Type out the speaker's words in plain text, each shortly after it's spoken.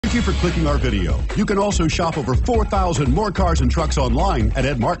Thank you for clicking our video. You can also shop over 4,000 more cars and trucks online at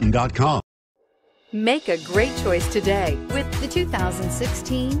edmartin.com. Make a great choice today with the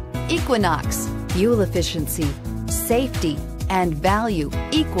 2016 Equinox. Fuel efficiency, safety, and value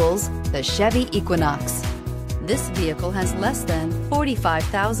equals the Chevy Equinox. This vehicle has less than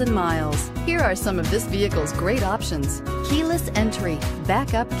 45,000 miles. Here are some of this vehicle's great options: keyless entry,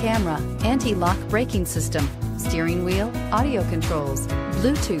 backup camera, anti-lock braking system, steering wheel audio controls,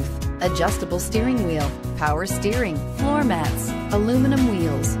 Bluetooth, adjustable steering wheel, power steering, floor mats, aluminum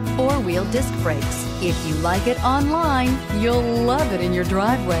wheels, four-wheel disc brakes. If you like it online, you'll love it in your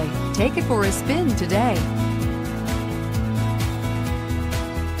driveway. Take it for a spin today.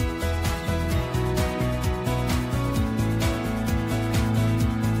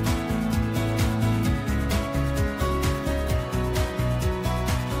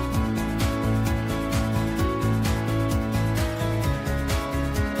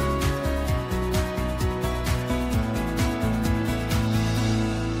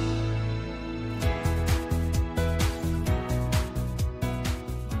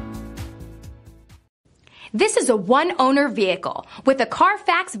 This is a one-owner vehicle with a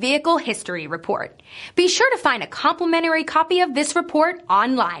Carfax Vehicle History Report. Be sure to find a complimentary copy of this report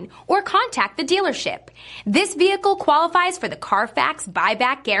online or contact the dealership. This vehicle qualifies for the Carfax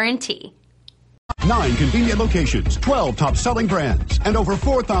Buyback Guarantee. 9 convenient locations, 12 top-selling brands, and over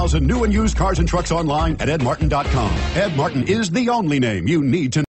 4,000 new and used cars and trucks online at edmartin.com. Ed Martin is the only name you need to know.